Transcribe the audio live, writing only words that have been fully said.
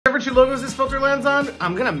Whichever two logos this filter lands on,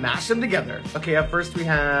 I'm gonna mash them together. Okay, up first we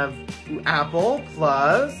have Apple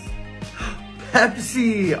plus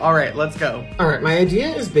Pepsi. All right, let's go. All right, my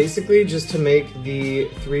idea is basically just to make the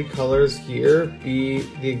three colors here be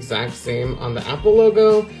the exact same on the Apple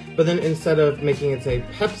logo, but then instead of making it say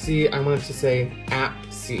Pepsi, I want it to say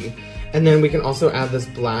Apsi. And then we can also add this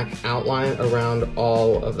black outline around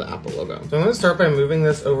all of the Apple logo. So I'm gonna start by moving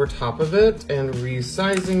this over top of it and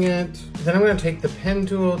resizing it. Then I'm gonna take the pen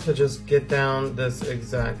tool to just get down this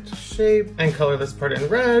exact shape and color this part in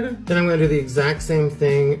red. Then I'm gonna do the exact same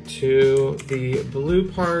thing to the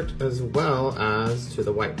blue part as well as to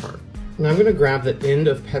the white part. Now I'm gonna grab the end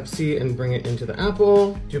of Pepsi and bring it into the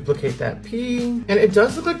Apple, duplicate that P, and it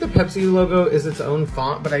does look like the Pepsi logo is its own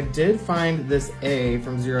font, but I did find this A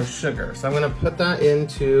from Zero Sugar, so I'm gonna put that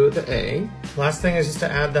into the A. Last thing is just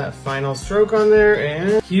to add that final stroke on there,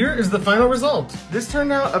 and here is the final result. This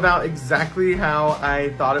turned out about exactly how I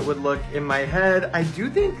thought it would look in my head. I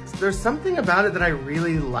do think there's something about it that I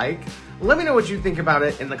really like. Let me know what you think about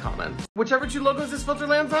it in the comments. Whichever two logos this filter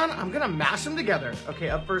lands on, I'm gonna mash them together. Okay,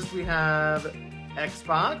 up first we have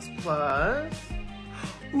Xbox plus,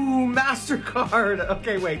 ooh, MasterCard.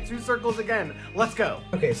 Okay, wait, two circles again. Let's go.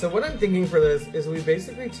 Okay, so what I'm thinking for this is we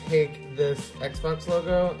basically take this Xbox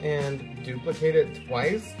logo and duplicate it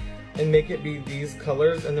twice and make it be these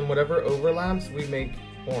colors, and then whatever overlaps, we make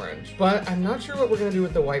orange. But I'm not sure what we're gonna do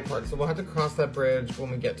with the white part, so we'll have to cross that bridge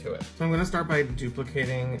when we get to it. So I'm gonna start by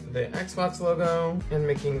duplicating the Xbox logo and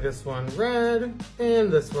making this one red,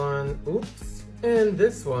 and this one, oops, and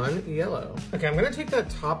this one yellow. Okay, I'm gonna take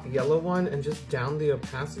that top yellow one and just down the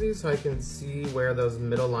opacity so I can see where those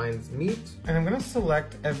middle lines meet. And I'm gonna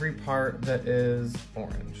select every part that is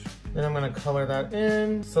orange. Then I'm gonna color that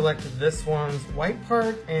in, select this one's white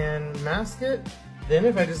part and mask it. Then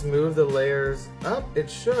if I just move the layers up, it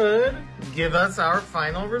should give us our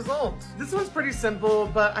final result. This one's pretty simple,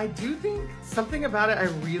 but I do think something about it I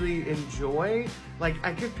really enjoy. Like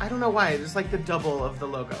I don't know why, just like the double of the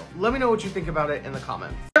logo. Let me know what you think about it in the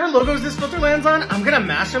comments. Whatever logos this filter lands on, I'm gonna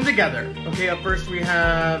mash them together. Okay, up first we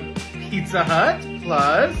have Pizza Hut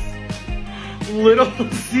plus Little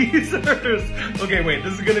Caesars. Okay, wait,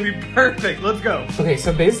 this is gonna be perfect. Let's go. Okay,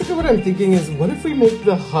 so basically what I'm thinking is, what if we make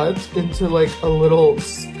the hut into like a little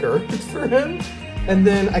skirt for him? And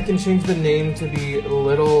then I can change the name to be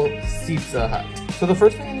Little Pizza Hut. So the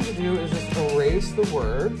first thing I need to do is just erase the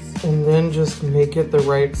words and then just make it the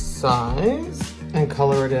right size and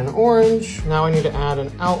color it in orange. Now I need to add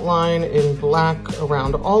an outline in black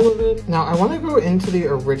around all of it. Now I want to go into the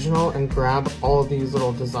original and grab all of these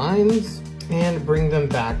little designs and bring them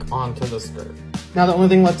back onto the skirt. Now the only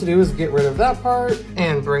thing left to do is get rid of that part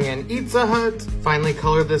and bring in Pizza Hut, finally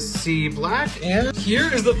color this C black, and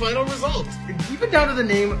here is the final result. Keep it down to the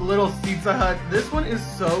name Little Pizza Hut. This one is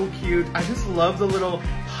so cute. I just love the little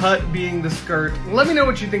hut being the skirt. Let me know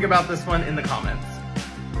what you think about this one in the comments.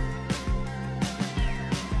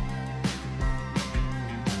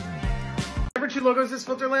 Whichever two logos this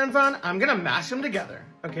filter lands on, I'm gonna mash them together.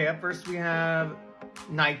 Okay, up first we have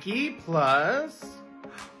Nike plus,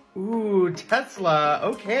 ooh, Tesla.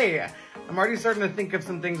 Okay, I'm already starting to think of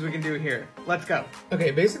some things we can do here. Let's go.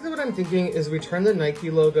 Okay, basically what I'm thinking is we turn the Nike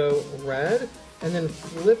logo red and then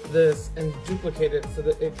flip this and duplicate it so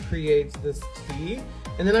that it creates this T.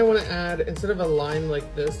 And then I want to add, instead of a line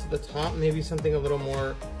like this to the top, maybe something a little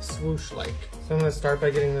more swoosh-like. So I'm going to start by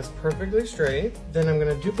getting this perfectly straight. Then I'm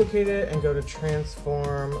going to duplicate it and go to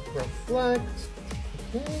transform, reflect.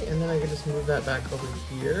 Okay, and then I can just move that back over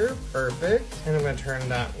here. Perfect. And I'm gonna turn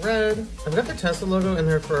that red. I've got the Tesla logo in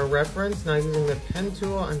there for a reference. Now using the pen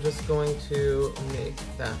tool, I'm just going to make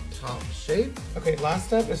that top shape. Okay, last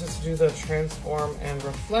step is just to do the transform and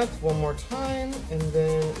reflect one more time, and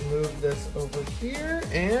then move this over here,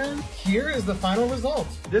 and here is the final result.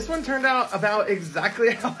 This one turned out about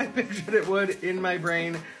exactly how I pictured it would in my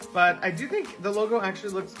brain, but I do think the logo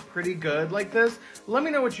actually looks pretty good like this. Let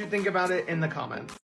me know what you think about it in the comments.